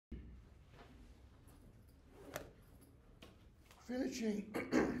finishing,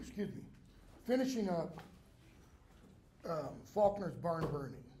 excuse me, finishing up Faulkner's barn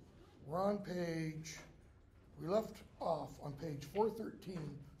burning. We're on page, we left off on page 413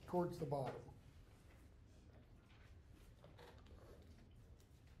 towards the bottom.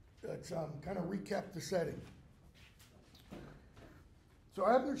 Let's kind of recap the setting. So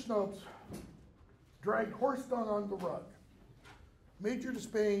Abner Snopes dragged horse dung on the rug. Major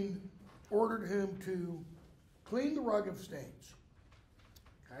Despain ordered him to clean the rug of stains.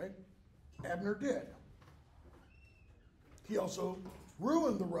 Okay? Abner did. He also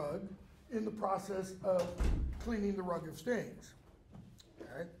ruined the rug in the process of cleaning the rug of stains.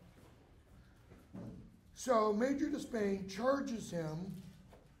 Okay? So Major Despain charges him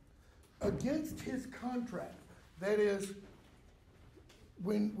against his contract. That is,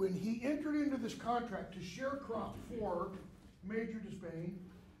 when he entered into this contract to share crop for Major Despain,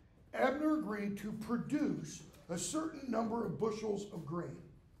 Abner agreed to produce a certain number of bushels of grain,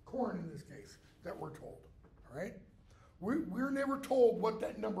 corn in this case, that we're told. All right? We're never told what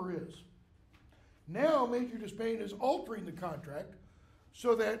that number is. Now Major Despain is altering the contract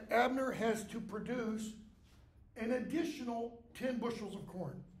so that Abner has to produce an additional 10 bushels of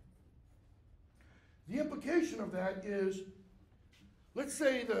corn. The implication of that is, let's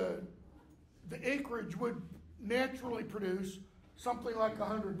say the acreage would naturally produce something like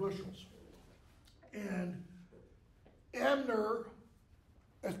 100 bushels. And Abner,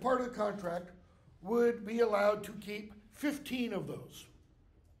 as part of the contract, would be allowed to keep 15 of those.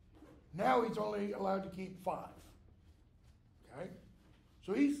 Now he's only allowed to keep 5. Okay?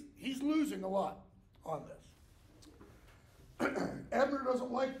 So he's losing a lot on this. Abner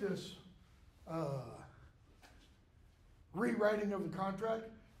doesn't like this rewriting of the contract.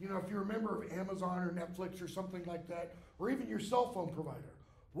 You know, if you're a member of Amazon or Netflix or something like that, or even your cell phone provider,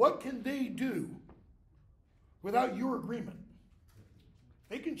 what can they do without your agreement?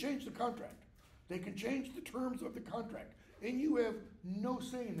 They can change the contract. They can change the terms of the contract, and you have no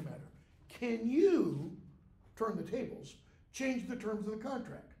say in the matter. Can you turn the tables, change the terms of the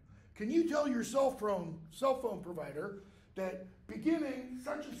contract? Can you tell your cell phone provider that beginning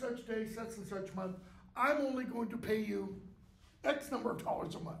such and such day, such and such month, I'm only going to pay you X number of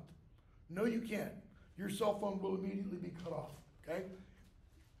dollars a month? No, you can't. Your cell phone will immediately be cut off, okay?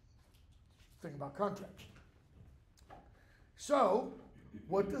 Think about contracts. So,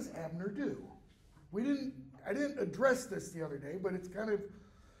 what does Abner do? I didn't address this the other day, but it's kind of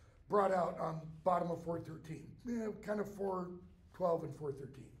brought out on bottom of 413. Yeah, kind of 412 and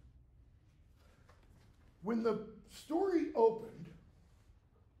 413. When the story opened,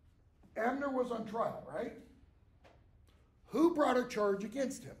 Abner was on trial, right? Who brought a charge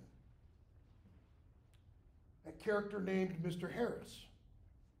against him? A character named Mr. Harris.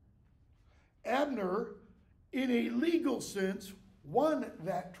 Abner, in a legal sense, won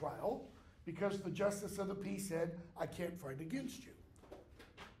that trial because the justice of the peace said, I can't fight against you.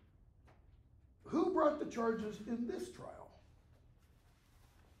 Who brought the charges in this trial?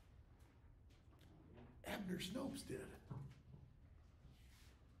 Abner Snopes did.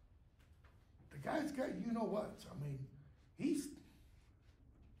 The guy's got you-know-whats. I mean,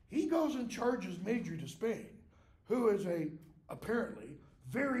 he goes and charges Major Despain, who is a apparently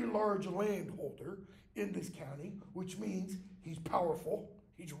very large landholder in this county, which means he's powerful,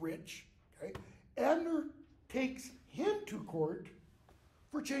 he's rich. Okay? Abner takes him to court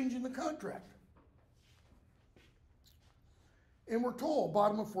for changing the contract. And we're told,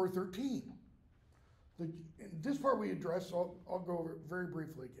 bottom of 413. This part we addressed, so I'll go over it very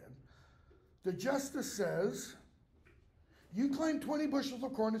briefly again. The justice says, you claim 20 bushels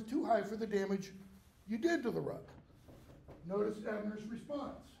of corn is too high for the damage you did to the rug. Notice Abner's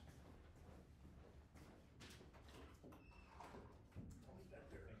response.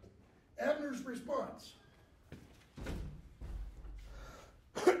 Abner's response.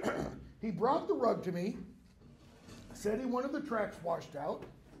 He brought the rug to me, said he wanted the tracks washed out.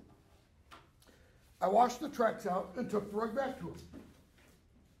 I washed the tracks out and took the rug back to him.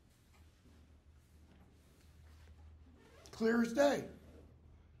 Clear as day.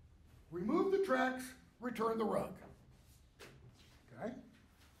 Remove the tracks, return the rug. Okay?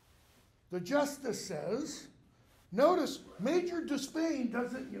 The justice says, notice Major Despain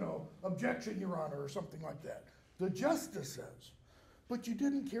doesn't, objection, Your Honor, or something like that. The justice says, but you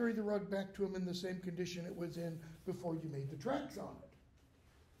didn't carry the rug back to him in the same condition it was in before you made the tracks on it.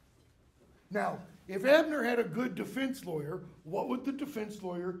 Now, if Abner had a good defense lawyer, what would the defense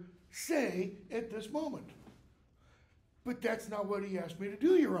lawyer say at this moment? But that's not what he asked me to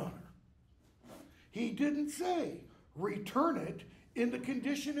do, Your Honor. He didn't say, return it in the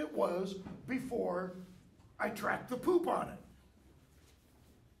condition it was before I tracked the poop on it.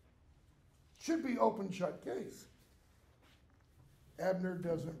 Should be open shut case. Abner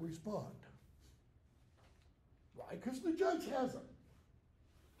doesn't respond. Why? Because the judge has him.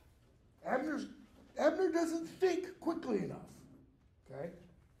 Abner doesn't think quickly enough. Okay?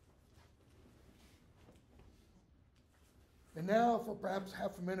 And now, for perhaps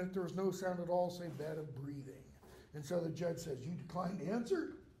half a minute, there was no sound at all save that of breathing. And so the judge says, "You decline to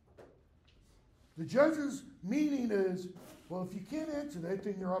answer?" The judge's meaning is, well, if you can't answer that,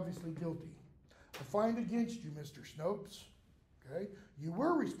 then you're obviously guilty. I find against you, Mr. Snopes. Okay? You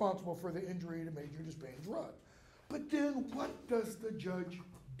were responsible for the injury to Major Despain's rug. But then what does the judge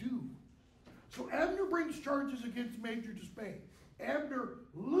do? So Abner brings charges against Major Despain. Abner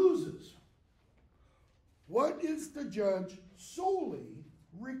loses. What is the judge solely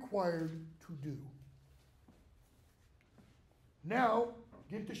required to do? Now,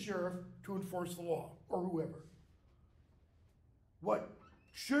 get the sheriff to enforce the law, or whoever. What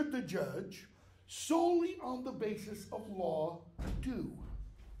should the judge, solely on the basis of law, do?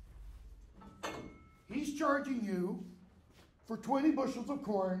 He's charging you for 20 bushels of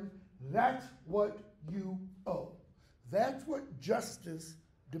corn. That's what you owe. That's what justice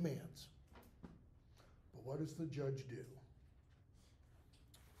demands. But what does the judge do?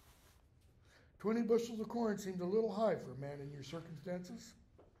 20 bushels of corn seemed a little high for a man in your circumstances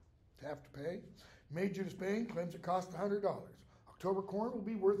to have to pay. Major Despain claims it cost $100. October corn will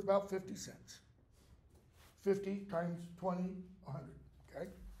be worth about 50 cents. 50 times 20, 100, okay?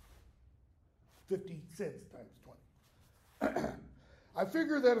 50 cents times 20. I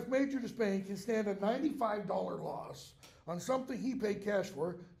figure that if Major Despain can stand a $95 loss on something he paid cash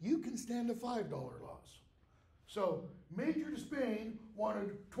for, you can stand a $5 loss. So Major Despain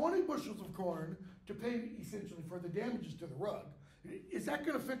wanted 20 bushels of corn to pay essentially for the damages to the rug. Is that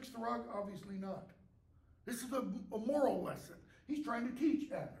going to fix the rug? Obviously not. This is a moral lesson. He's trying to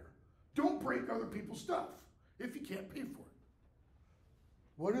teach Abner. Don't break other people's stuff if you can't pay for it.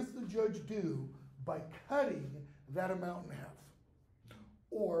 What does the judge do by cutting that amount in half?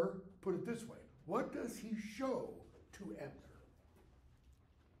 Or, put it this way, what does he show to Abner?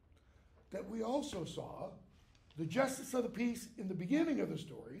 That we also saw the justice of the peace in the beginning of the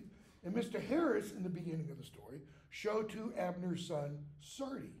story, and Mr. Harris in the beginning of the story, show to Abner's son,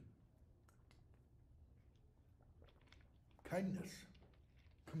 Sardi. Kindness,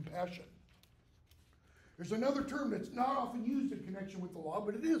 compassion. There's another term that's not often used in connection with the law,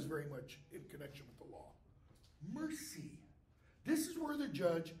 but it is very much in connection with the law. Mercy. This is where the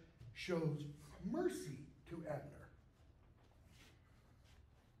judge shows mercy to Abner.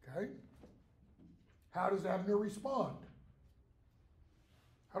 Okay? How does Abner respond?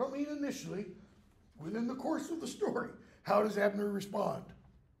 I don't mean initially, within the course of the story. How does Abner respond?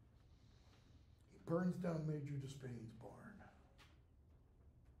 He burns down Major Despain's barn.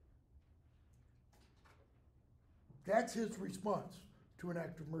 That's his response to an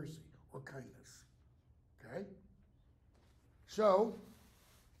act of mercy or kindness. Okay? So,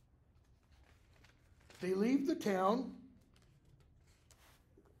 they leave the town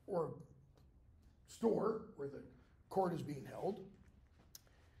or store where the court is being held.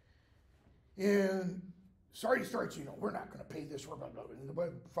 And Sardi starts, we're not going to pay this, blah, blah, blah. And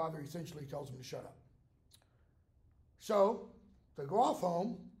the father essentially tells him to shut up. So, they go off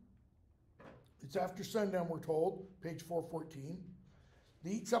home. It's after sundown, we're told, page 414.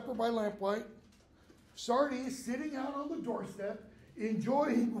 They eat supper by lamplight. Sardi is sitting out on the doorstep,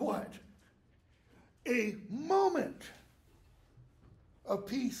 enjoying what? A moment of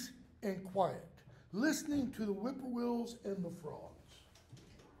peace and quiet, listening to the whippoorwills and the frogs.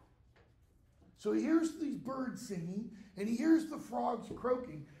 So he hears these birds singing, and he hears the frogs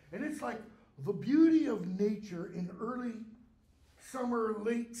croaking, and it's like the beauty of nature in early summer,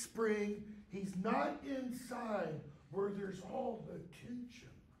 late spring. He's not inside where there's all the tension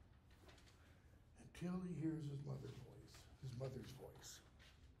until he hears his mother's voice.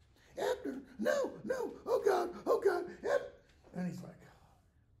 Abner, no, oh God, Abner. And he's like,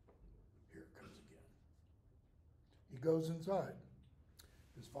 here it comes again. He goes inside.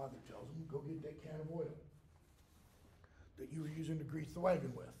 His father tells him, go get that can of oil that you were using to grease the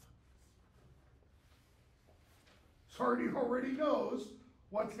wagon with. Sardi already knows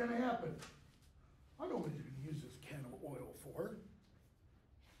what's going to happen. I know what he's going to use this can of oil for.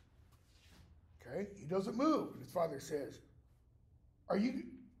 Okay, he doesn't move. His father says,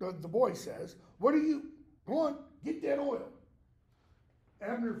 the boy says, go on, get that oil.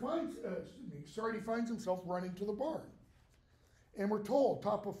 Sardi finds himself running to the barn. And we're told,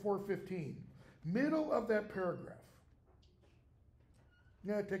 top of 415, middle of that paragraph.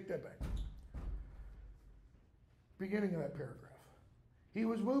 Yeah, take that back. Beginning of that paragraph. He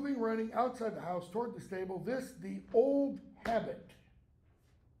was moving, running outside the house toward the stable. This, the old habit.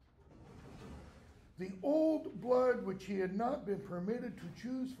 The old blood which he had not been permitted to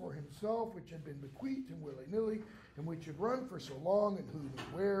choose for himself, which had been bequeathed him willy-nilly, and which had run for so long, and who knew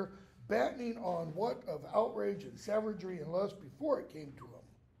where, battening on what of outrage and savagery and lust before it came to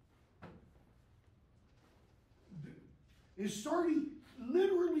him. Is Sardi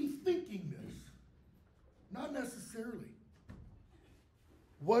literally thinking this? Not necessarily.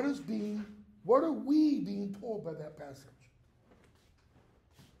 What are we being told by that passage?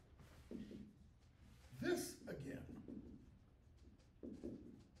 This again.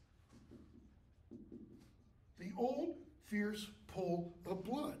 The old fierce pull of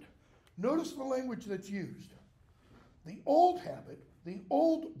blood. Notice the language that's used. The old habit, the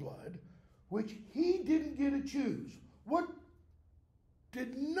old blood, which he didn't get to choose. What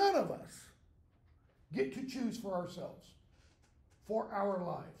did none of us get to choose for ourselves, for our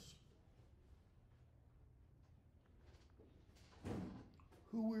lives?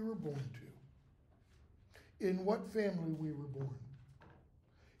 Who we were born to. In what family we were born.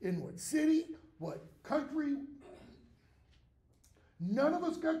 In what city, what country. None of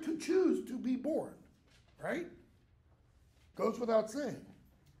us got to choose to be born, right? Goes without saying.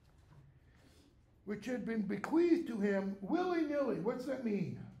 Which had been bequeathed to him willy-nilly. What's that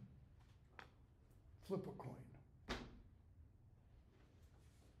mean? Flip a coin.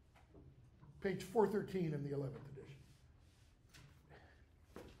 Page 413 in the 11th edition.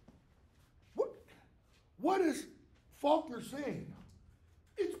 What is Faulkner saying?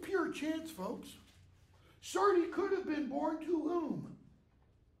 It's pure chance, folks. Sardi could have been born to whom?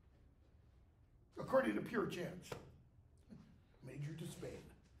 According to pure chance. Major to Spain.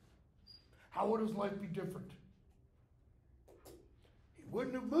 How would his life be different? He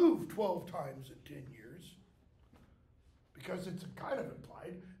wouldn't have moved 12 times in 10 years. Because it's kind of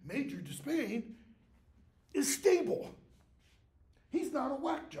implied, Major to Spain is stable. He's not a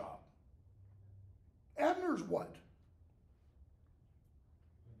whack job. Abner's what?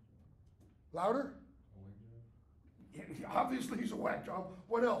 Louder? Yeah, obviously he's a whack job.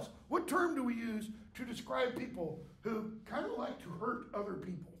 What else? What term do we use to describe people who kind of like to hurt other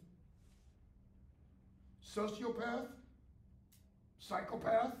people? Sociopath?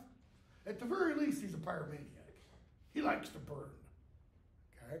 Psychopath? At the very least, he's a pyromaniac. He likes to burn.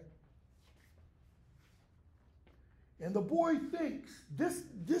 Okay? And the boy thinks, this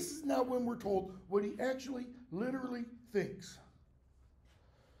is now when we're told what he actually literally thinks.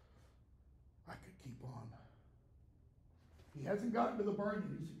 I could keep on. He hasn't gotten to the barn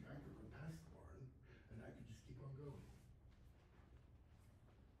yet. He said, I could go past the barn and I could just keep on going.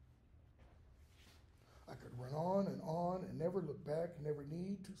 I could run on and never look back, never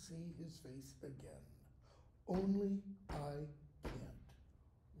need to see his face again. Only I can't.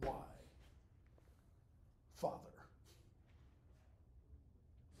 Why? Father.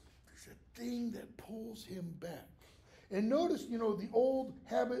 There's a thing that pulls him back. And notice, the old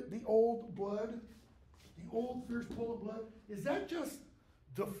habit, the old blood, the old fierce pull of blood. Is that just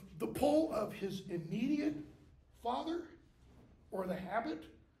the pull of his immediate father? Or the habit?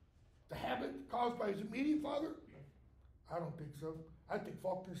 The habit caused by his immediate father? I don't think so. I think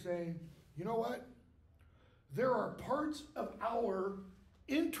Faulkner's saying, you know what? There are parts of our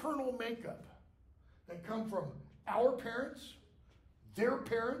internal makeup that come from our parents, their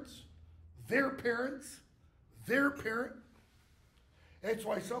parents, their parents, their parent. That's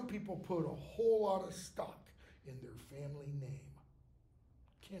why some people put a whole lot of stock in their family name.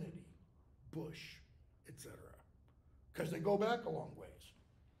 Kennedy, Bush, etc. Because they go back a long ways.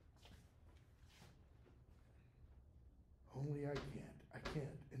 Only I can't.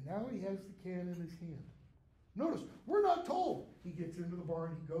 And now he has the can in his hand. Notice, we're not told. He gets into the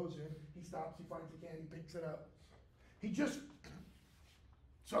barn, he goes in, he stops, he finds the can, he picks it up. He just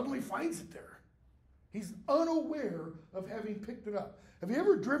suddenly finds it there. He's unaware of having picked it up. Have you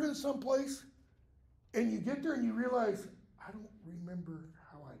ever driven someplace and you get there and you realize, I don't remember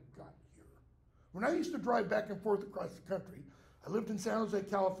how I got here? When I used to drive back and forth across the country, I lived in San Jose,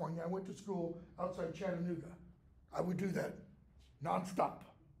 California. I went to school outside Chattanooga. I would do that nonstop.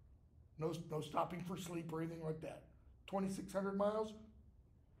 No stopping for sleep or anything like that. 2,600 miles,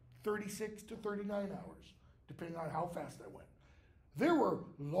 36 to 39 hours, depending on how fast I went. There were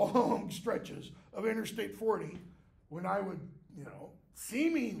long stretches of Interstate 40 when I would,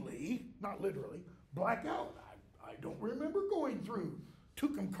 seemingly, not literally, black out. I don't remember going through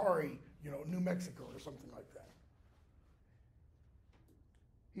Tucumcari, New Mexico or something like that.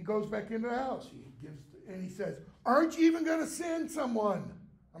 He goes back into the house. He says, aren't you even going to send someone?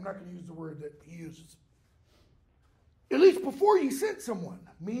 I'm not going to use the word that he uses. At least before you sent someone.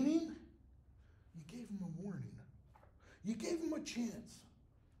 Meaning, you gave them a warning. You gave them a chance.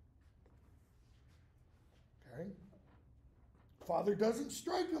 Okay? Father doesn't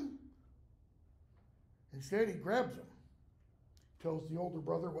strike him. Instead, he grabs him. Tells the older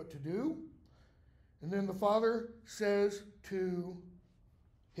brother what to do. And then the father says to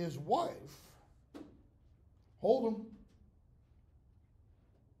his wife, hold him.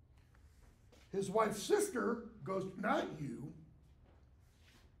 His wife's sister goes, not you.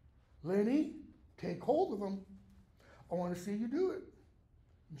 Lenny, take hold of him. I want to see you do it.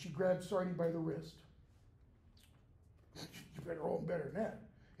 And she grabs Sardi by the wrist. You better hold him better than that.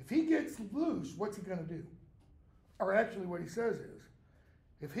 If he gets loose, what's he going to do? Or actually what he says is,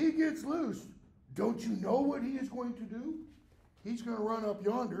 if he gets loose, don't you know what he is going to do? He's going to run up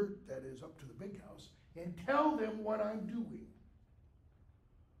yonder, that is up to the big house, and tell them what I'm doing.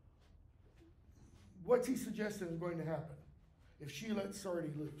 What's he suggesting is going to happen if she lets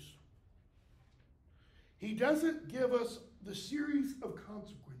Sardi loose? He doesn't give us the series of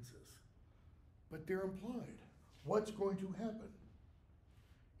consequences, but they're implied. What's going to happen?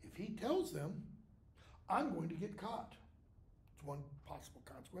 If he tells them, I'm going to get caught. It's one possible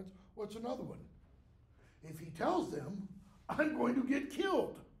consequence. What's another one? If he tells them, I'm going to get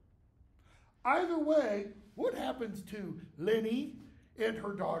killed. Either way, what happens to Lenny and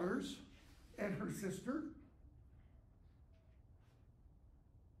her daughters and her sister?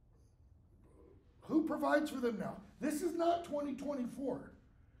 Who provides for them now? This is not 2024.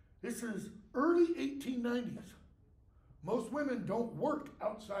 This is early 1890s. Most women don't work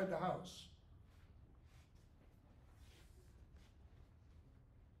outside the house.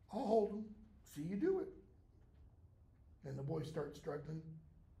 I'll hold them. See you do it. And the boy starts struggling.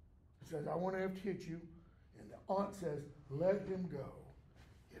 He says, I want to have to hit you. And the aunt says, let him go.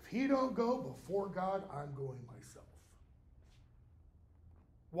 If he don't go before God, I'm going myself.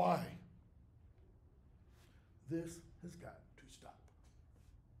 Why? This has got to stop.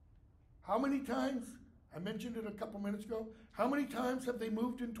 How many times, I mentioned it a couple minutes ago, how many times have they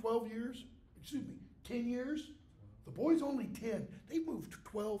moved in 12 years? Excuse me, 10 years? The boy's only 10. They moved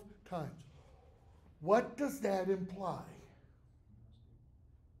 12 times. What does that imply?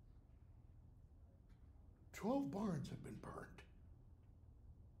 12 barns have been burned.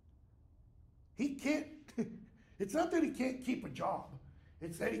 He can't, it's not that he can't keep a job.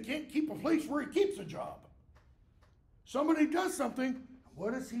 It's that he can't keep a place where he keeps a job. Somebody does something,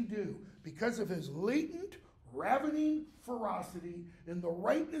 what does he do? Because of his latent, ravening ferocity and the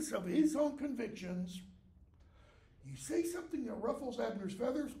rightness of his own convictions, you say something that ruffles Abner's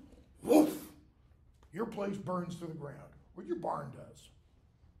feathers, woof, your place burns to the ground, or your barn does.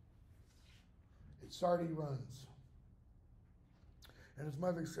 And Sardi runs. And his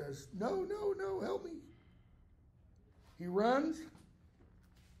mother says, no, no, no, help me. He runs.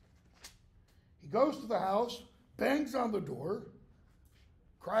 He goes to the house, bangs on the door,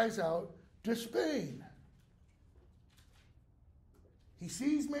 cries out, Despain. He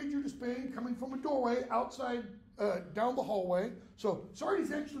sees Major Despain coming from a doorway outside, down the hallway. So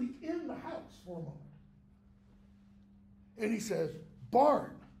Sardi's actually in the house for a moment. And he says,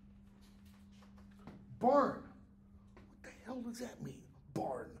 barn. Barn. What the hell does that mean?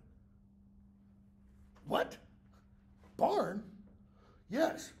 Barn. What? Barn?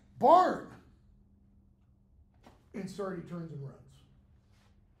 Yes, barn. And Sardi turns and runs.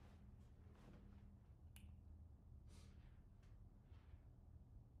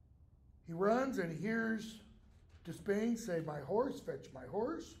 He runs and he hears Despain say, my horse, fetch my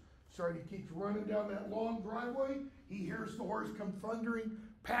horse. Sardi keeps running down that long driveway. He hears the horse come thundering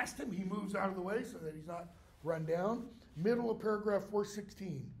past him. He moves out of the way so that he's not run down. Middle of paragraph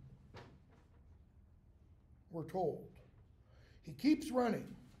 416. We're told. He keeps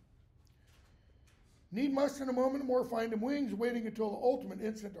running. Need must in a moment more find him wings, waiting until the ultimate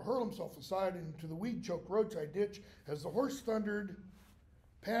instant to hurl himself aside into the weed-choked roadside ditch as the horse thundered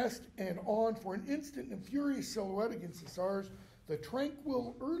past and on for an instant in furious silhouette against the stars, the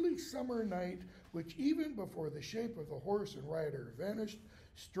tranquil early summer night, which even before the shape of the horse and rider vanished,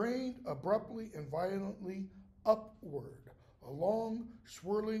 strained abruptly and violently upward, a long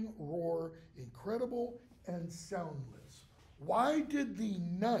swirling roar, incredible and soundless. Why did the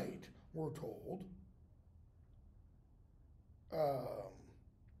night, we're told,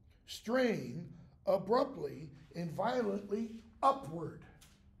 strain abruptly and violently upward?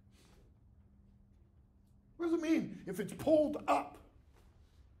 What does it mean if it's pulled up?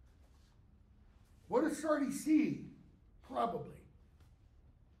 What does Sardi see? Probably.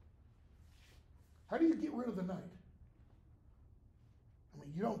 How do you get rid of the night? I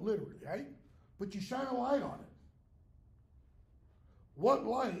mean, you don't literally, right? But you shine a light on it. What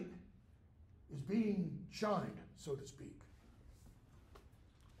light is being shined, so to speak?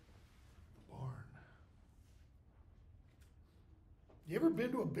 The barn. You ever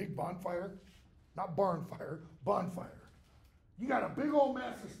been to a big bonfire? Not barn fire, bonfire. You got a big old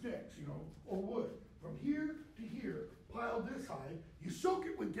mass of sticks, or wood, from here to here, piled this high. You soak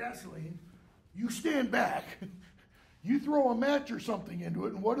it with gasoline. You stand back. You throw a match or something into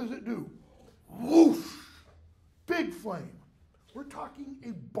it, and what does it do? Whoosh! Big flame. We're talking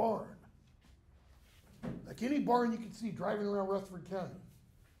a barn. Like any barn you can see driving around Rutherford County.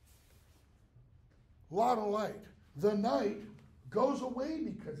 A lot of light. The night goes away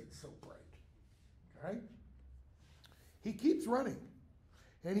because it's so bright. Okay? He keeps running.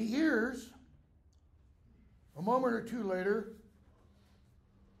 And he hears, a moment or two later,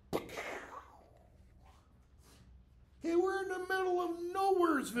 hey, we're in the middle of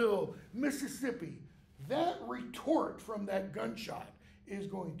Nowheresville, Mississippi. That retort from that gunshot is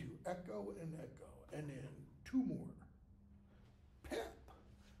going to echo and echo. And then two more. Pep,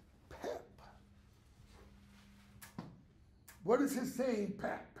 pep. What does his saying,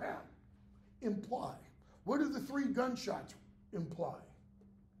 pap, pap, imply? What do the three gunshots imply?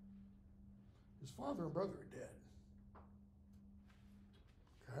 His father and brother are dead.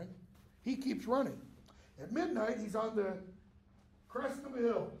 Okay? He keeps running. At midnight, he's on the crest of a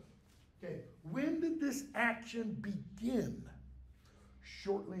hill. Okay, when did this action begin?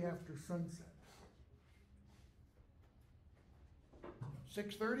 Shortly after sunset.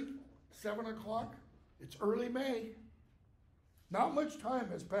 6:30, 7 o'clock. It's early May. Not much time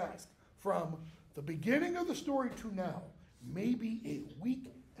has passed from the beginning of the story to now. Maybe a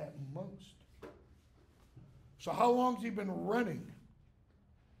week at most. So how long has he been running?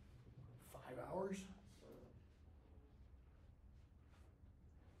 5 hours?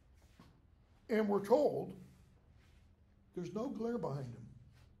 And we're told there's no glare behind him.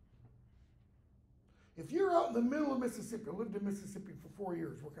 If you're out in the middle of Mississippi, I lived in Mississippi for 4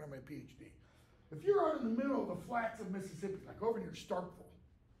 years working on my PhD. If you're out in the middle of the flats of Mississippi, like over near Starkville,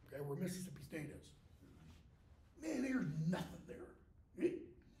 okay, where Mississippi State is, man, there's nothing there.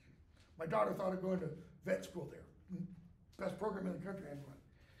 My daughter thought of going to vet school there. Best program in the country. I went,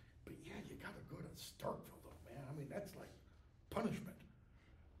 but yeah, you got to go to Starkville, though, man. I mean, that's like punishment.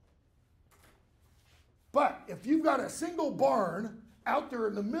 But if you've got a single barn out there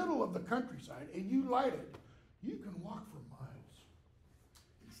in the middle of the countryside and you light it, you can walk for miles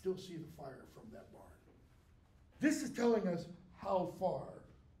and still see the fire from that barn. This is telling us how far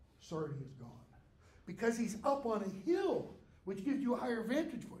Sardi has gone. Because he's up on a hill, which gives you a higher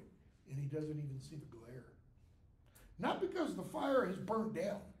vantage point, and he doesn't even see the glare. Not because the fire has burned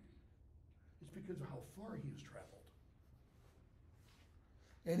down. It's because of how far he has traveled.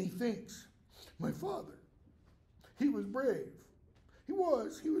 And he thinks, my father, he was brave. He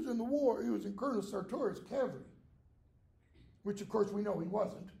was in the war. He was in Colonel Sartorius' cavalry, which of course we know he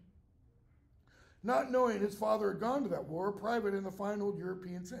wasn't. Not knowing his father had gone to that war, a private in the fine old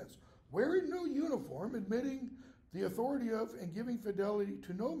European sense, wearing no uniform, admitting the authority of and giving fidelity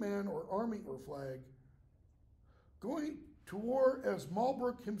to no man or army or flag, going to war as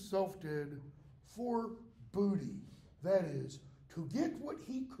Malbrook himself did for booty, that is, to get what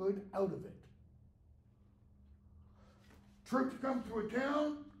he could out of it. Troops come to a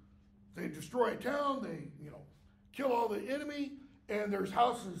town, they destroy a town, they, kill all the enemy, and there's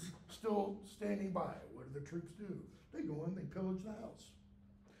houses still standing by. What do the troops do? They go in, they pillage the house.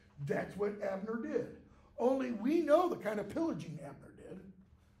 That's what Abner did. Only we know the kind of pillaging Abner did.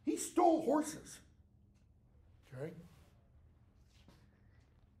 He stole horses. Okay?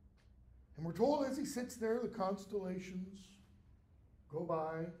 And we're told as he sits there, the constellations go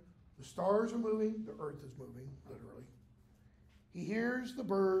by, the stars are moving, the earth is moving, literally. He hears the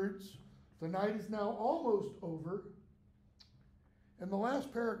birds. The night is now almost over. And the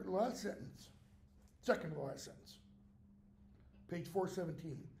last paragraph, the last sentence, second to the last sentence, page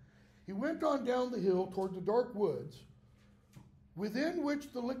 417. He went on down the hill toward the dark woods, within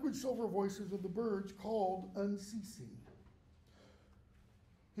which the liquid silver voices of the birds called unceasing.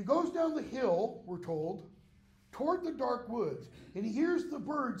 He goes down the hill, we're told, toward the dark woods, and he hears the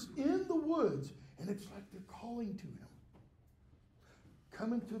birds in the woods, and it's like they're calling to him.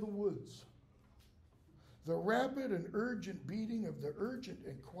 Come into the woods. The rapid and urgent beating of the urgent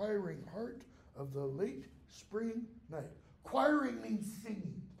inquiring heart of the late spring night. Quiring means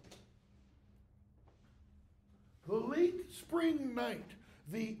singing. The late spring night,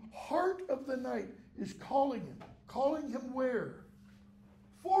 the heart of the night is calling him. Calling him where?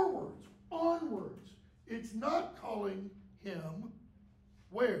 Forwards, onwards. It's not calling him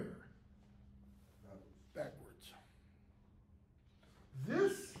where? Backwards.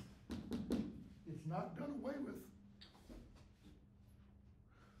 not done away with.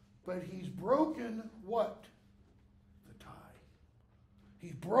 But he's broken what? The tie.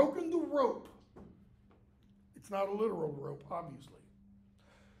 He's broken the rope. It's not a literal rope, obviously.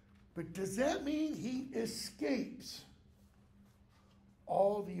 But does that mean he escapes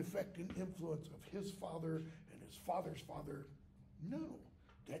all the effect and influence of his father and his father's father? No,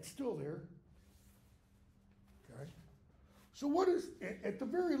 that's still there. Okay? So what is, at the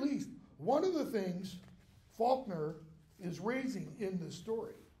very least, one of the things Faulkner is raising in this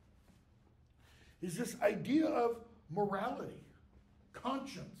story is this idea of morality,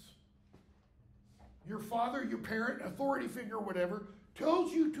 conscience. Your father, your parent, authority figure, whatever,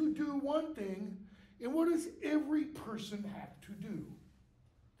 tells you to do one thing, and what does every person have to do?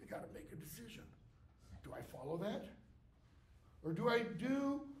 They got to make a decision. Do I follow that? Or do I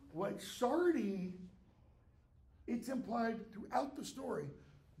do what Sardi, it's implied throughout the story,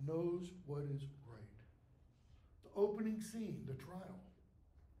 knows what is right? The opening scene, the trial.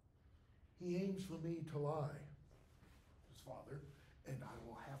 He aims for me to lie, his father, and I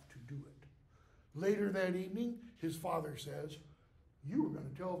will have to do it. Later that evening, his father says, you were going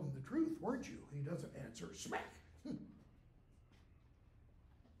to tell them the truth, weren't you? He doesn't answer. Smack.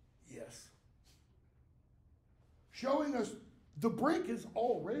 Yes. Showing us the break has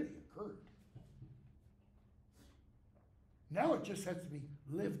already occurred. Now it just has to be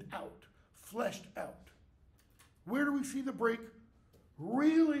lived out, fleshed out. Where do we see the break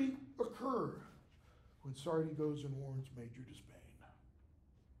really occur? When Sardi goes and warns Major Despain.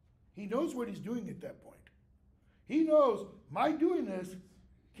 He knows what he's doing at that point. He knows my doing this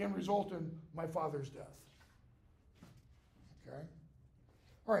can result in my father's death. Okay?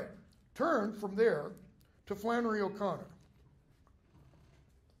 All right, turn from there to Flannery O'Connor.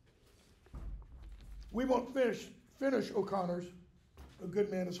 We won't finish O'Connor's. A good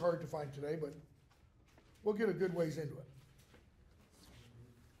man is hard to find today, but we'll get a good ways into it.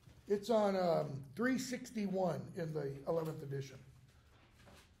 It's on 361 in the 11th edition.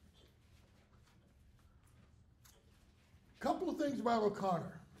 Couple of things about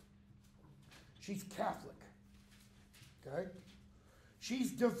O'Connor. She's Catholic, okay?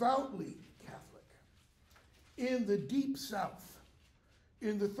 She's devoutly Catholic. In the Deep South,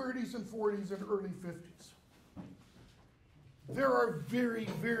 in the 30s and 40s and early 50s, there are very,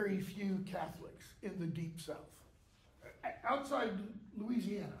 very few Catholics in the Deep South. Outside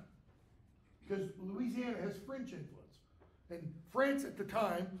Louisiana, because Louisiana has French influence. And France at the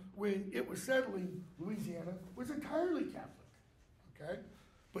time, when it was settling Louisiana, was entirely Catholic, okay?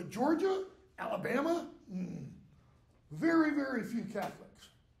 But Georgia, Alabama, very, very few Catholics,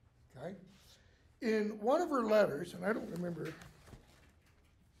 okay? In one of her letters, and I don't remember,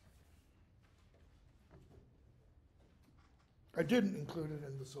 I didn't include it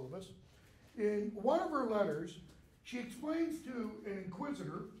in the syllabus. In one of her letters, she explains to an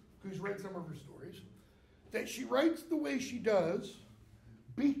inquisitor who's read some of her stories that she writes the way she does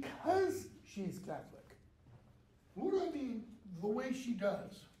because she's Catholic. What do I mean, the way she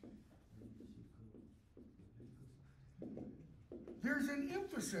does? There's an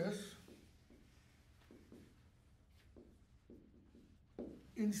emphasis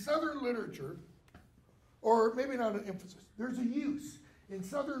in Southern literature, or maybe not an emphasis, there's a use in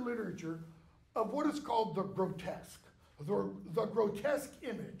Southern literature of what is called the grotesque, the grotesque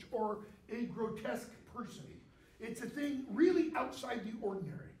image, or a grotesque person. It's a thing really outside the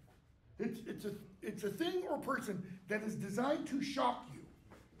ordinary. It's a thing or person that is designed to shock you,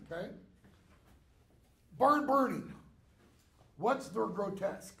 okay? Barn burning. What's the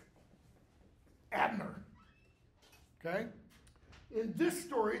grotesque? Abner, okay? In this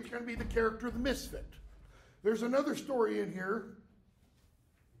story, it's going to be the character of the misfit. There's another story in here.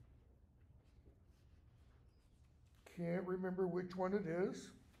 Can't remember which one it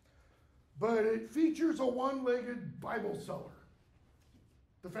is. But it features a one-legged Bible seller.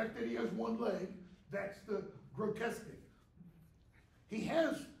 The fact that he has one leg, that's the grotesque thing. He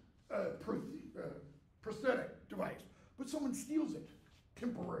has a prosthetic device, but someone steals it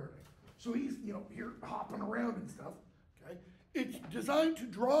temporarily. So he's, here hopping around and stuff, okay? It's designed to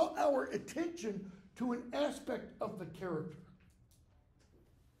draw our attention to an aspect of the character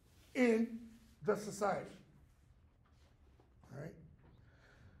in the society, all right?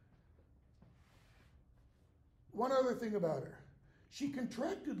 One other thing about her. She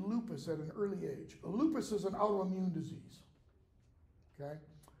contracted lupus at an early age. Lupus is an autoimmune disease, okay?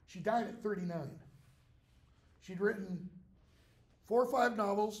 She died at 39. She'd written 4 or 5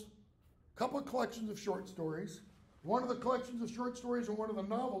 novels, a couple of collections of short stories. One of the collections of short stories and one of the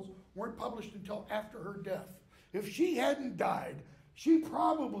novels weren't published until after her death. If she hadn't died, she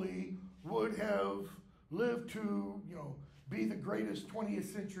probably would have lived to, be the greatest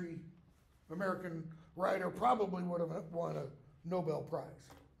 20th century American writer, probably would have won a Nobel Prize,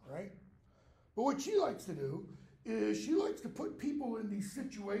 right? But what she likes to do is she likes to put people in these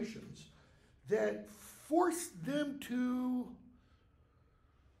situations that force them to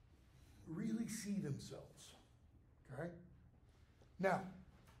really see themselves, okay? Now,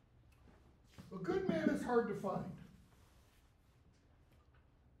 a good man is hard to find.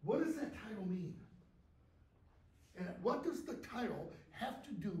 What does that title mean? And what does the title have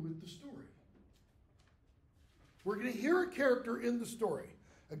to do with the story? We're going to hear a character in the story,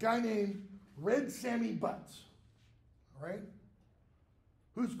 a guy named Red Sammy Butts, all right,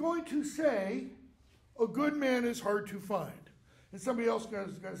 who's going to say, a good man is hard to find. And somebody else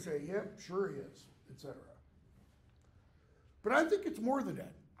is going to say, yep, sure he is, etc. But I think it's more than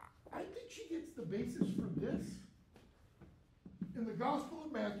that. I think she gets the basis for this in the Gospel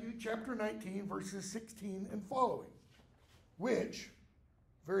of Matthew, chapter 19, verses 16 and following, which,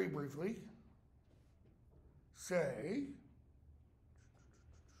 very briefly, say,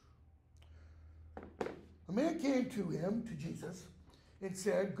 a man came to him, to Jesus, and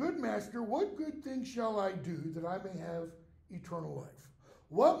said, Good master, what good thing shall I do that I may have eternal life?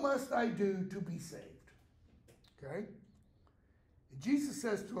 What must I do to be saved? Okay? And Jesus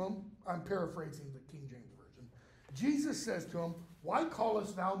says to him, I'm paraphrasing the King James Version. Jesus says to him, Why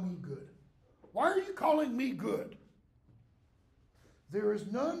callest thou me good? Why are you calling me good? There is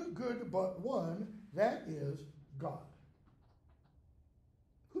none good but one, that is God.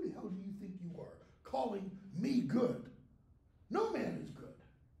 Who the hell do you think you are, calling me good? No man is good.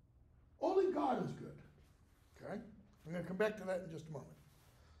 Only God is good. Okay? I'm going to come back to that in just a moment.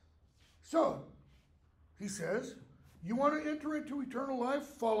 So, he says, you want to enter into eternal life?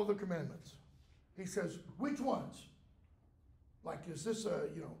 Follow the commandments. He says, which ones? Like, is this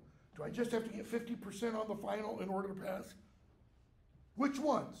do I just have to get 50% on the final in order to pass? Which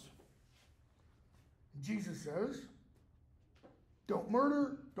ones? Jesus says, don't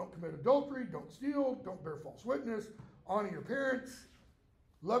murder, don't commit adultery, don't steal, don't bear false witness, honor your parents,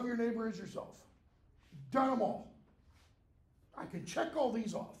 love your neighbor as yourself. Done them all. I can check all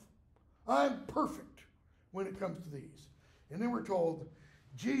these off. I'm perfect when it comes to these. And then we're told,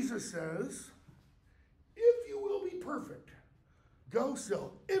 Jesus says, if you will be perfect, go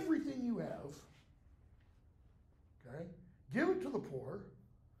sell everything you have, okay? Give it to the poor,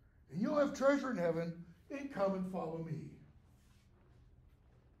 and you'll have treasure in heaven, and come and follow me.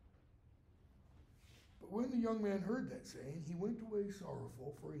 But when the young man heard that saying, he went away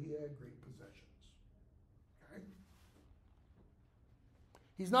sorrowful, for he had great possessions. Okay?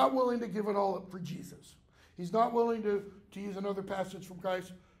 He's not willing to give it all up for Jesus. He's not willing to use another passage from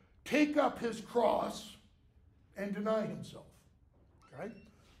Christ, take up his cross and deny himself. Okay?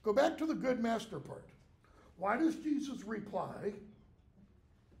 Go back to the good master part. Why does Jesus reply,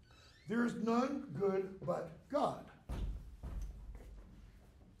 there is none good but God?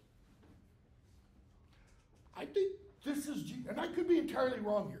 I think this is, and I could be entirely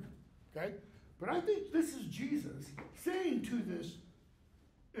wrong here, okay? But I think this is Jesus saying to this,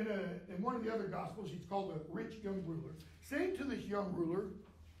 in one of the other Gospels, he's called the rich young ruler, saying to this young ruler,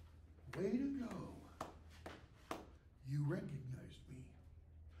 way to go. You recognized me.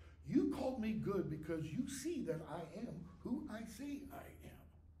 You called me good because you see that I am who I say I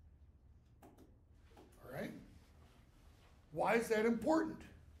am. All right? Why is that important?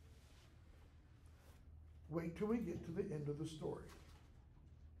 Wait till we get to the end of the story.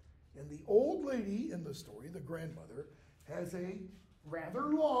 And the old lady in the story, the grandmother, has a rather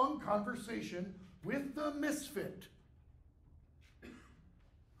long conversation with the misfit.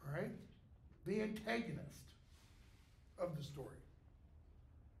 All right? The antagonist of the story.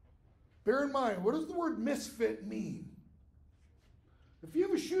 Bear in mind, what does the word misfit mean? If you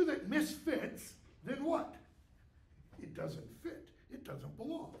have a shoe that misfits, then what? It doesn't fit. It doesn't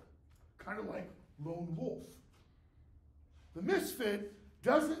belong. Kind of like lone wolf. The misfit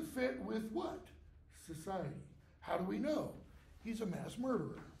doesn't fit with what? Society. How do we know? He's a mass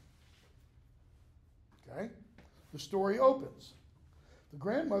murderer. Okay? The story opens. The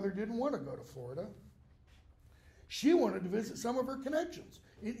grandmother didn't want to go to Florida. She wanted to visit some of her connections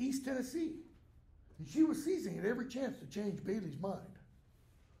in East Tennessee. And she was seizing at every chance to change Bailey's mind.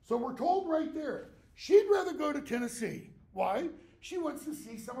 So we're told right there, she'd rather go to Tennessee. Why? She wants to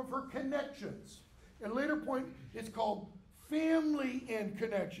see some of her connections. At a later point, it's called family and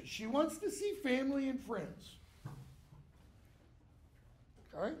connections. She wants to see family and friends.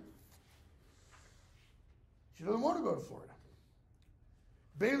 All right? She doesn't want to go to Florida.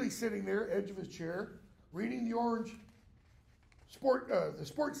 Bailey's sitting there, edge of his chair, reading the orange the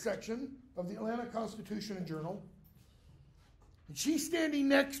sports section of the Atlanta Constitution and Journal. And she's standing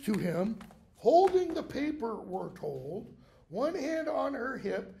next to him, holding the paper, we're told, one hand on her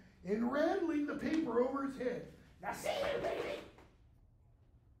hip, and rattling the paper over his head. Now see here, baby.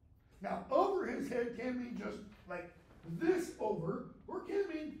 Now over his head can mean just like this over, or can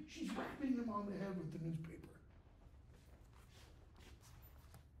mean she's rapping him on the head with the newspaper.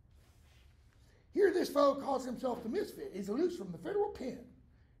 Here this fellow calls himself the misfit, is loose from the federal pen,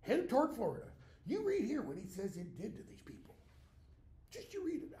 headed toward Florida. You read here what he says it did to these people. Just you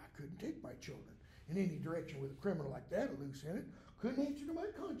read it. I couldn't take my children in any direction with a criminal like that loose in it. Couldn't answer to my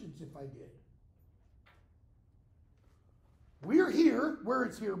conscience if I did. We're here, where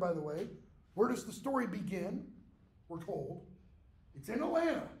it's here, by the way. Where does the story begin? We're told. It's in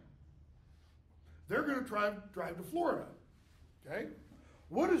Atlanta. They're going to drive to Florida. Okay?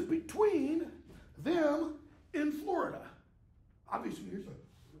 What is between them and Florida? Obviously, there's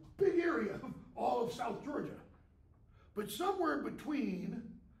a big area of all of South Georgia. But somewhere between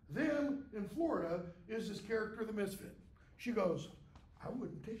them and Florida is this character, the misfit. She goes, I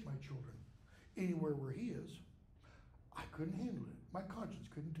wouldn't take my children anywhere where he is. I couldn't handle it. My conscience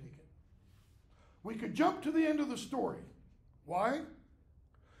couldn't take it. We could jump to the end of the story. Why?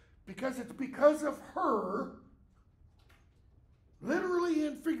 Because it's because of her, literally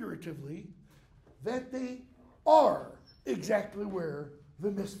and figuratively, that they are exactly where the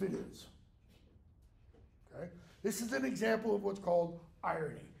misfit is. Okay? This is an example of what's called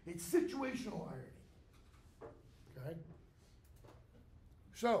irony. It's situational irony. Okay?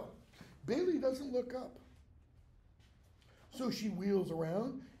 So, Bailey doesn't look up. So she wheels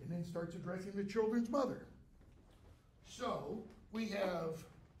around and then starts addressing the children's mother. So we have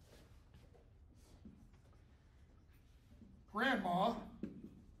Grandma,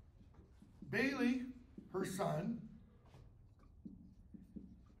 Bailey, her son,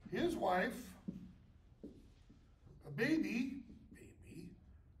 his wife, a baby,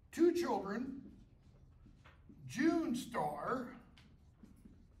 two children, June Star,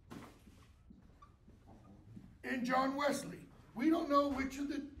 and John Wesley. We don't know which of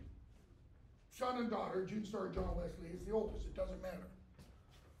the son and daughter, June Star and John Wesley, is the oldest. It doesn't matter.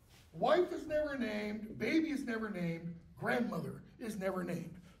 Wife is never named, baby is never named, grandmother is never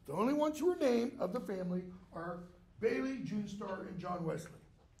named. The only ones who are named of the family are Bailey, June Star, and John Wesley.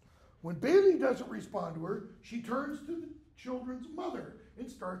 When Bailey doesn't respond to her, she turns to the children's mother and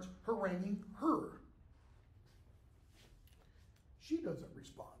starts haranguing her. She doesn't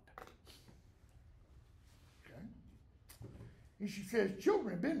respond. Okay? And she says,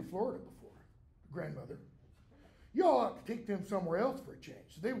 children have been to Florida before, grandmother. Y'all ought to take them somewhere else for a change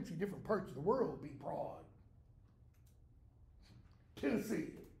so they would see different parts of the world be broad. Tennessee.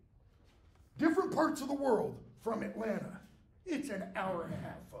 Different parts of the world from Atlanta. It's an hour and a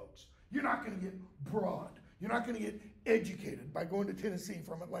half, folks. You're not going to get broad. You're not going to get educated by going to Tennessee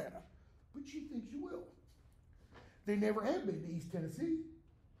from Atlanta. But she thinks you will. They never have been to East Tennessee.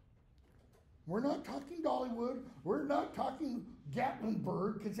 We're not talking Dollywood. We're not talking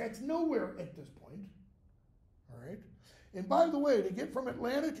Gatlinburg, because that's nowhere at this point. All right? And by the way, to get from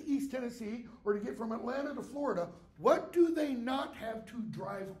Atlanta to East Tennessee, or to get from Atlanta to Florida, what do they not have to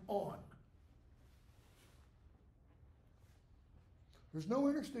drive on? There's no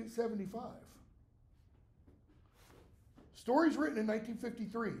Interstate 75. Story's written in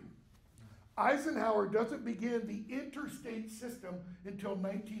 1953. Eisenhower doesn't begin the interstate system until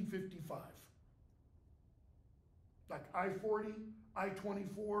 1955. Like I-40,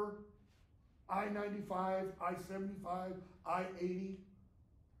 I-24, I-95, I-75, I-80.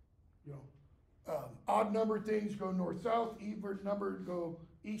 You know, odd numbered things go north-south, even numbered go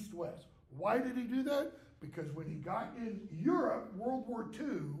east-west. Why did he do that? Because when he got in Europe, World War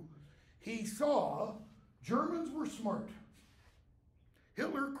II, he saw Germans were smart.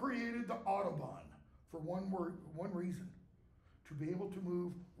 Hitler created the Autobahn for one reason, to be able to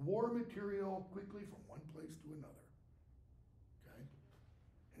move war material quickly from one place to another. Okay?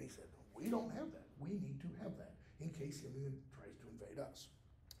 And he said, we don't have that. We need to have that in case anyone tries to invade us.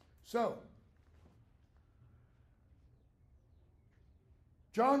 So,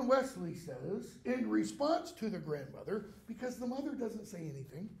 John Wesley says, in response to the grandmother, because the mother doesn't say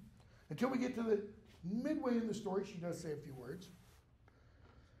anything, until we get to the midway in the story, she does say a few words.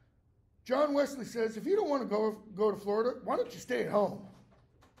 John Wesley says, if you don't want to go to Florida, why don't you stay at home?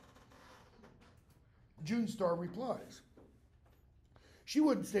 June Star replies, she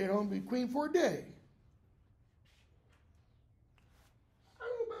wouldn't stay at home and be queen for a day. I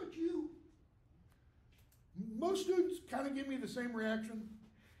don't know about you. Most students kind of give me the same reaction.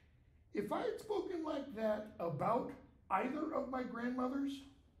 If I had spoken like that about either of my grandmothers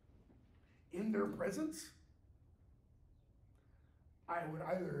in their presence, I would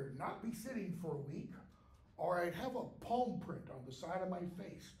either not be sitting for a week, or I'd have a palm print on the side of my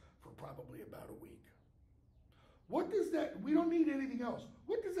face for probably about a week. What does that, we don't need anything else.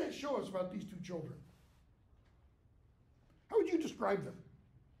 What does that show us about these two children? How would you describe them?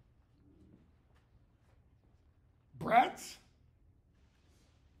 Brats?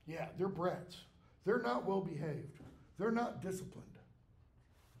 Yeah, they're brats. They're not well behaved. They're not disciplined.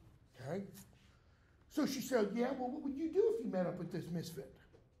 Okay? So she said, yeah, well, what would you do if you met up with this misfit?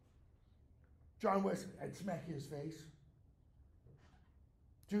 John Wesley, I'd smack his face.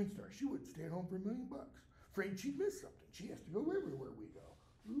 June Star, she wouldn't stay at home for $1 million. Afraid she'd miss something. She has to go everywhere we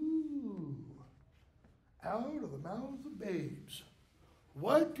go. Ooh. Out of the mouths of babes.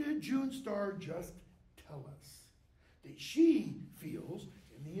 What did June Star just tell us? That she feels,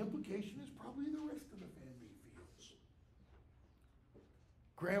 and the implication is probably the rest of the family feels.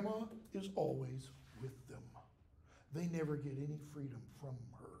 Grandma is always with them. They never get any freedom from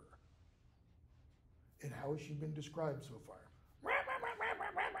her. And how has she been described so far?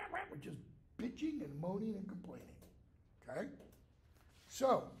 Just bitching and moaning and complaining. Okay?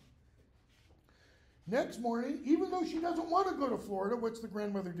 So, next morning, even though she doesn't want to go to Florida, what's the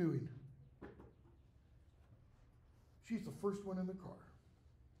grandmother doing? She's the first one in the car.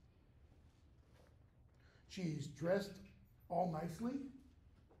 She's dressed all nicely.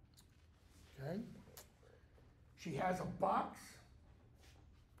 Okay? She has a box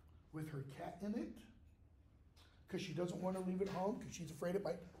with her cat in it because she doesn't want to leave it home because she's afraid it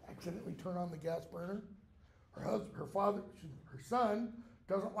might accidentally turn on the gas burner. Her son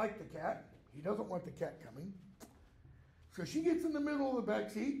doesn't like the cat. He doesn't want the cat coming. So she gets in the middle of the back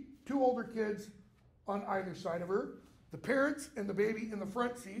seat, two older kids on either side of her, the parents and the baby in the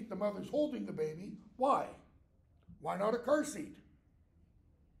front seat, the mother's holding the baby. Why? Why not a car seat?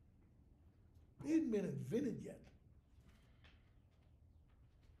 They hadn't been invented yet.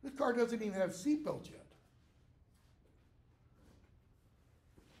 This car doesn't even have seatbelts yet.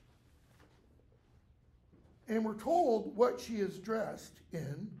 And we're told what she is dressed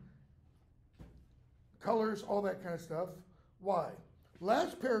in, colors, all that kind of stuff. Why?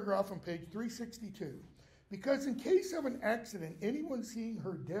 Last paragraph on page 362. Because in case of an accident, anyone seeing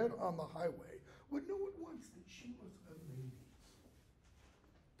her dead on the highway would know at once that she was a lady.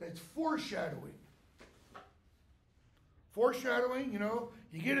 That's foreshadowing. Foreshadowing,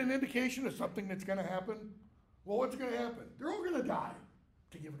 you get an indication of something that's going to happen. Well, what's going to happen? They're all going to die,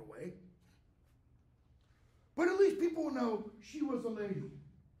 to give it away. But at least people will know she was a lady.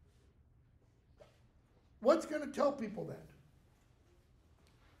 What's going to tell people that?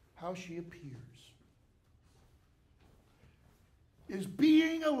 How she appears. Is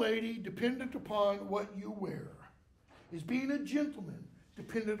being a lady dependent upon what you wear? Is being a gentleman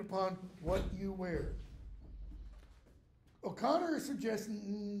dependent upon what you wear? O'Connor is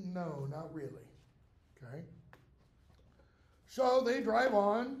suggesting, no, not really. Okay? So they drive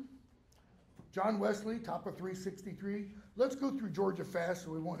on. John Wesley, top of 363. Let's go through Georgia fast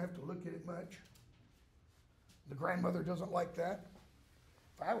so we won't have to look at it much. The grandmother doesn't like that.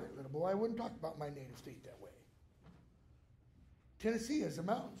 If I were a little boy, I wouldn't talk about my native state that way. Tennessee has the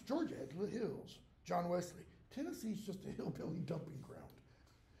mountains. Georgia has the hills. John Wesley, Tennessee's just a hillbilly dumping ground.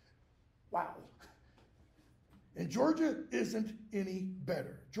 Wow. And Georgia isn't any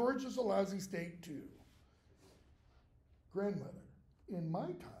better. Georgia's a lousy state too. Grandmother, in my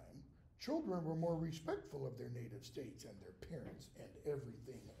time, children were more respectful of their native states and their parents and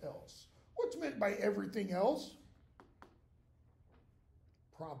everything else. What's meant by everything else?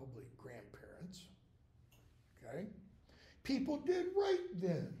 Probably grandparents. Okay? People did right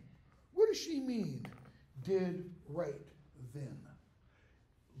then. What does she mean? Did right then.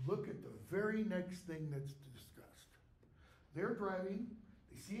 Look at the very next thing that's discussed. They're driving,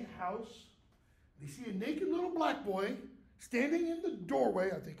 they see a house, they see a naked little black boy standing in the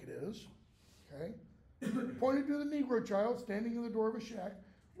doorway, I think it is, okay? Pointed to the Negro child standing in the door of a shack.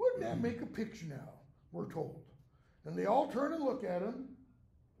 Wouldn't that make a picture now, we're told? And they all turn and look at him.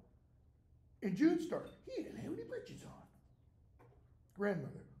 And June started. He didn't have any breeches on.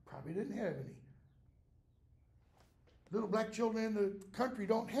 Grandmother probably didn't have any. Little black children in the country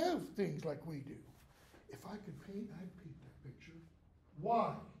don't have things like we do. If I could paint, I'd paint that picture.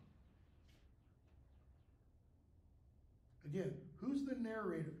 Why? Again, who's the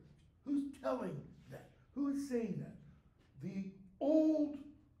narrator? Who's telling that? Who is saying that? The old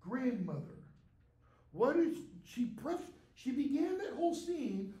grandmother. What is she? She began that whole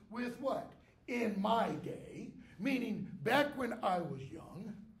scene with what? In my day, meaning back when I was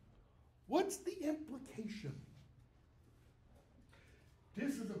young. What's the implication?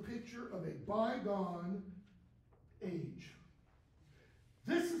 This is a picture of a bygone age.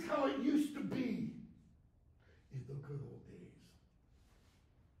 This is how it used to be in the good old days,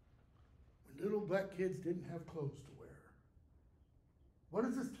 when little black kids didn't have clothes to wear. What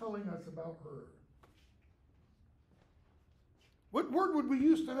is this telling us about her? What word would we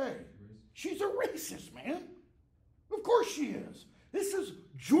use today? She's a racist, man. Of course she is. This is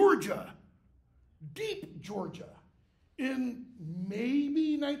Georgia, deep Georgia, in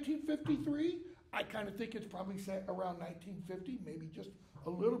maybe 1953. I kind of think it's probably set around 1950, maybe just a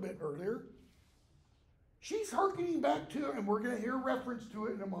little bit earlier. She's hearkening back to, and we're going to hear reference to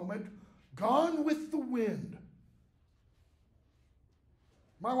it in a moment, Gone with the Wind.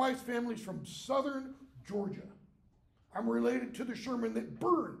 My wife's family's from southern Georgia. I'm related to the Sherman that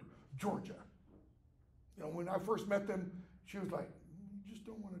burned Georgia. You know, when I first met them, she was like, "You just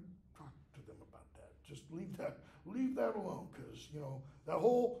don't want to talk to them about that. Just leave that alone." Because, you know, that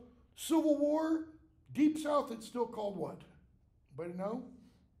whole Civil War, Deep South, it's still called what? Anybody know?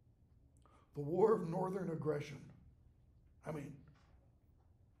 The War of Northern Aggression. I mean,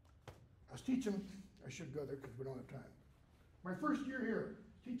 I was teaching, I should go there because we don't have time. My first year here,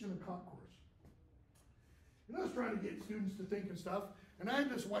 teaching a comp course. And I was trying to get students to think and stuff, and I had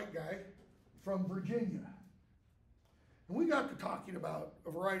this white guy from Virginia. And we got to talking about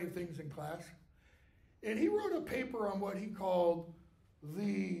a variety of things in class. And he wrote a paper on what he called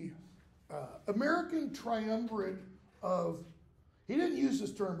the American triumvirate of, he didn't use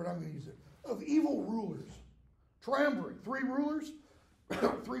this term, but I'm going to use it, of evil rulers. Triumvirate, 3 rulers,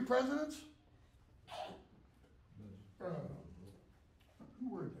 3 presidents. Who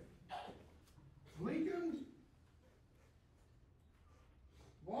were they? Lincoln,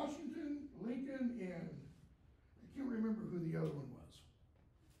 Washington, Lincoln, and I can't remember who the other one was.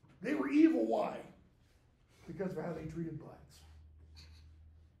 They were evil. Why? Because of how they treated blacks.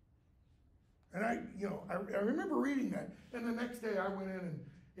 And I remember reading that. And the next day I went in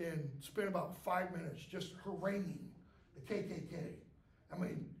and spent about 5 minutes just haranguing the KKK. I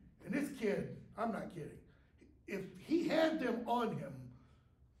mean, and this kid, I'm not kidding. If he had them on him,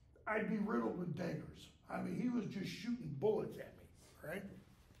 I'd be riddled with daggers. I mean, he was just shooting bullets at me, right?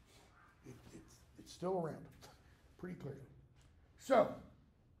 It's still around, pretty clearly. So,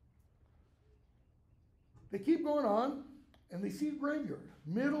 they keep going on, and they see a graveyard,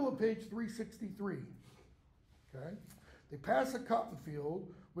 middle of page 363, okay? They pass a cotton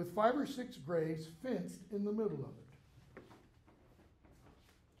field with 5 or 6 graves fenced in the middle of it.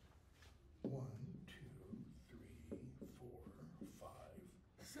 1, 2, 3, 4, 5,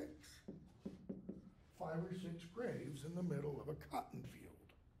 6. 5 or 6 graves in the middle of a cotton field.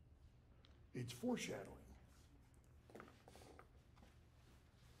 It's foreshadowing.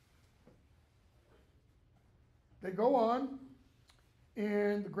 They go on,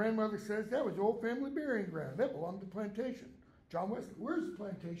 and the grandmother says, that was the old family burying ground. That belonged to the plantation. John Wesley, where's the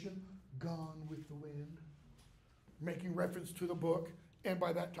plantation? Gone with the wind. Making reference to the book, and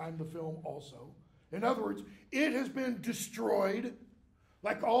by that time the film also. In other words, it has been destroyed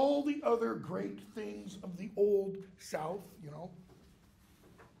like all the other great things of the old South, you know.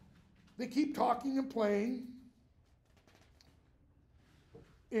 They keep talking and playing,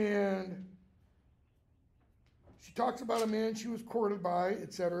 and she talks about a man she was courted by,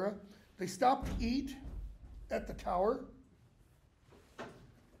 etc. They stop to eat at the tower.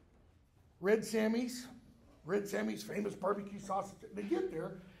 Red Sammy's famous barbecue sausage. They get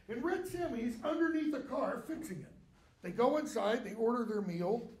there, and Red Sammy's underneath the car fixing it. They go inside, they order their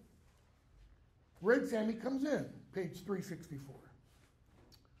meal. Red Sammy comes in, page 364.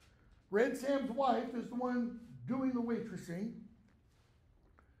 Red Sam's wife is the one doing the waitressing.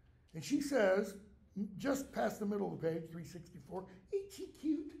 And she says, just past the middle of the page, 364, ain't she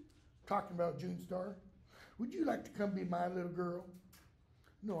cute? Talking about June Star. Would you like to come be my little girl?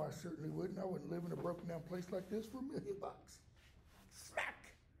 No, I certainly wouldn't. I wouldn't live in a broken down place like this for $1 million.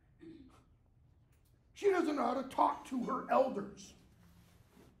 Smack. She doesn't know how to talk to her elders.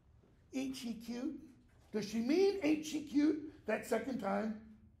 Ain't she cute? Does she mean ain't she cute that second time?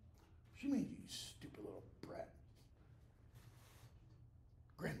 She means you stupid little brat.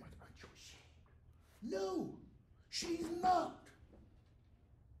 Grandmother, aren't you ashamed? No, she's not.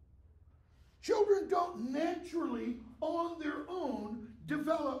 Children don't naturally, on their own,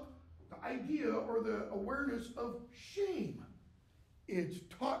 develop the idea or the awareness of shame. It's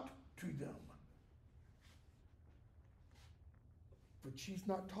taught to them. But she's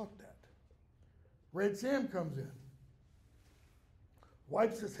not taught that. Red Sam comes in,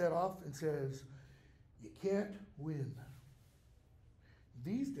 wipes his head off, and says, you can't win.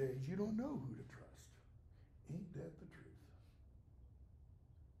 These days, you don't know who to trust. Ain't that the truth?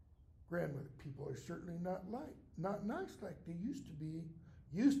 Grandmother, people are certainly not nice like they used to be.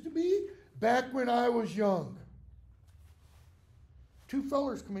 Used to be back when I was young. Two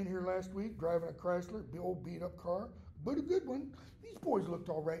fellers come in here last week driving a Chrysler, the old beat up car, but a good one. These boys looked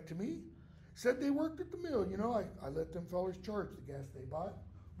all right to me. Said they worked at the mill. You know, I let them fellers charge the gas they bought.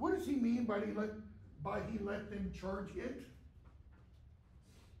 What does he mean by he let them charge it?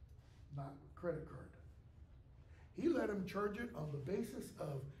 Not credit card. He let them charge it on the basis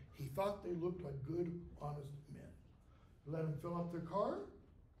of he thought they looked like good, honest men. Let them fill up their car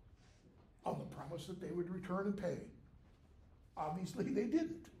on the promise that they would return and pay. Obviously, they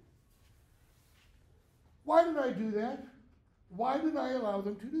didn't. Why did I do that? Why did I allow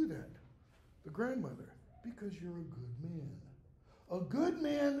them to do that? The grandmother, because you're a good man. A good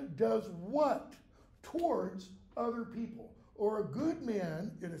man does what towards other people? Or a good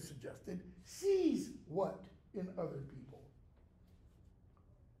man, it is suggested, sees what in other people?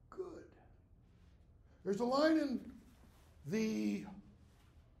 Good. There's a line in the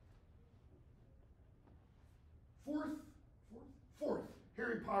fourth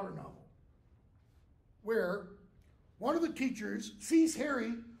Harry Potter novel where one of the teachers sees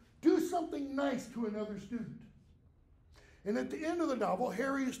Harry do something nice to another student. And at the end of the novel,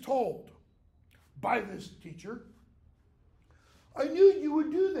 Harry is told by this teacher, I knew you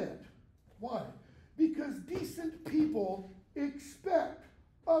would do that. Why? Because decent people expect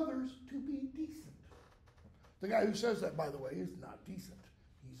others to be decent. The guy who says that, by the way, is not decent.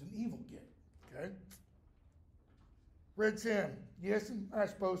 He's an evil git, okay? Red Sam, yes, I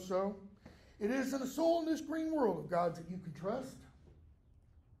suppose so. It isn't a soul in this green world of God's that you can trust.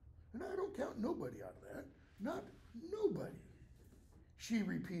 And I don't count nobody out of that. Not nobody. She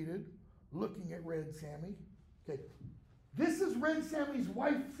repeated, looking at Red Sammy. Okay, this is Red Sammy's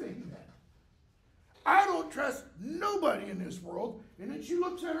wife saying that. I don't trust nobody in this world. And then she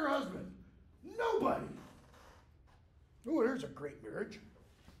looks at her husband. Nobody. Oh, there's a great marriage.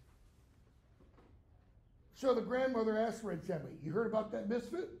 So the grandmother asked Red Sammy, you heard about that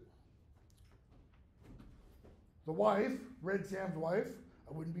misfit? The wife, Red Sam's wife,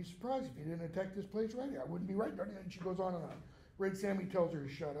 I wouldn't be surprised if he didn't attack this place right here. I wouldn't be right there. And she goes on and on. Red Sammy tells her to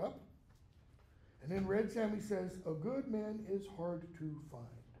shut up. And then Red Sammy says, a good man is hard to find.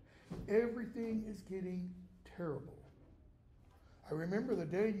 Everything is getting terrible. I remember the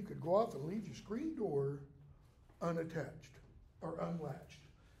day you could go off and leave your screen door unattached or unlatched.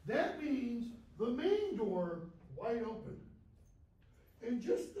 That means the main door wide open. And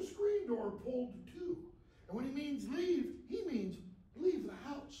just the screen door pulled too. And when he means leave, he means leave the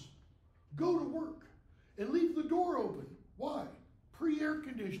house. Go to work. And leave the door open. Why? Pre-air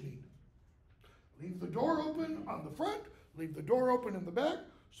conditioning. Leave the door open on the front. Leave the door open in the back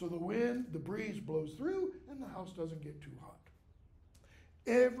so the wind, the breeze blows through and the house doesn't get too hot.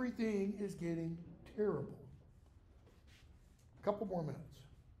 Everything is getting terrible. A couple more minutes.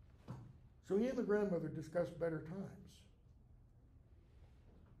 So he and the grandmother discussed better times.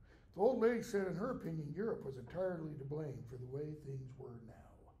 The old lady said in her opinion, Europe was entirely to blame for the way things were now.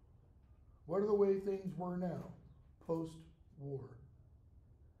 What are the way things were now? Post-war.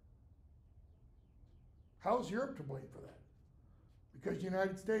 How's Europe to blame for that? Because the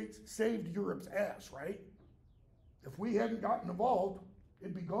United States saved Europe's ass, right? If we hadn't gotten involved,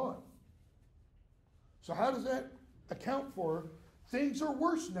 it'd be gone. So how does that account for things are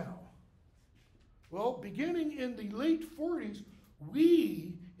worse now? Well, beginning in the late 40s,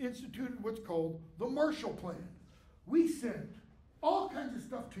 we instituted what's called the Marshall Plan. We sent all kinds of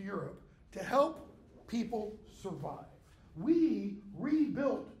stuff to Europe to help people survive. We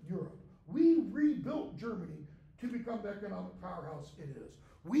rebuilt Europe. We rebuilt Germany to become the economic powerhouse it is.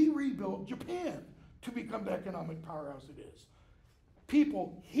 We rebuilt Japan to become the economic powerhouse it is.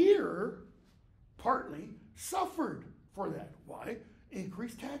 People here partly suffered for that. Why?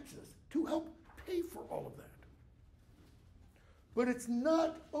 Increased taxes to help pay for all of that. But it's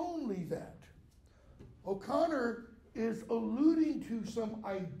not only that. O'Connor is alluding to some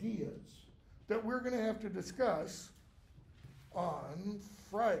ideas that we're going to have to discuss on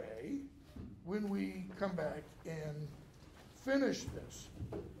Friday when we come back and finish this.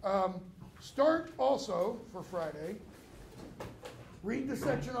 Start also for Friday, read the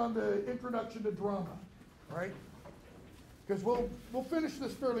section on the introduction to drama, right? Because we'll finish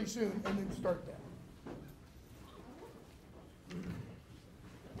this fairly soon and then start that.